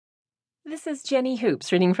This is Jenny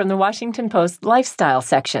Hoops reading from the Washington Post Lifestyle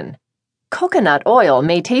section. Coconut oil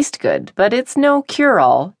may taste good, but it's no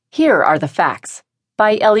cure-all. Here are the facts.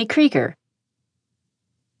 By Ellie Krieger.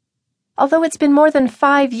 Although it's been more than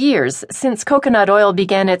 5 years since coconut oil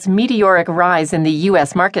began its meteoric rise in the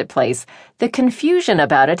U.S. marketplace, the confusion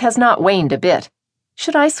about it has not waned a bit.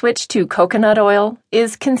 Should I switch to coconut oil?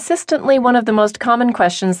 Is consistently one of the most common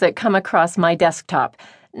questions that come across my desktop.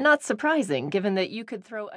 Not surprising, given that you could throw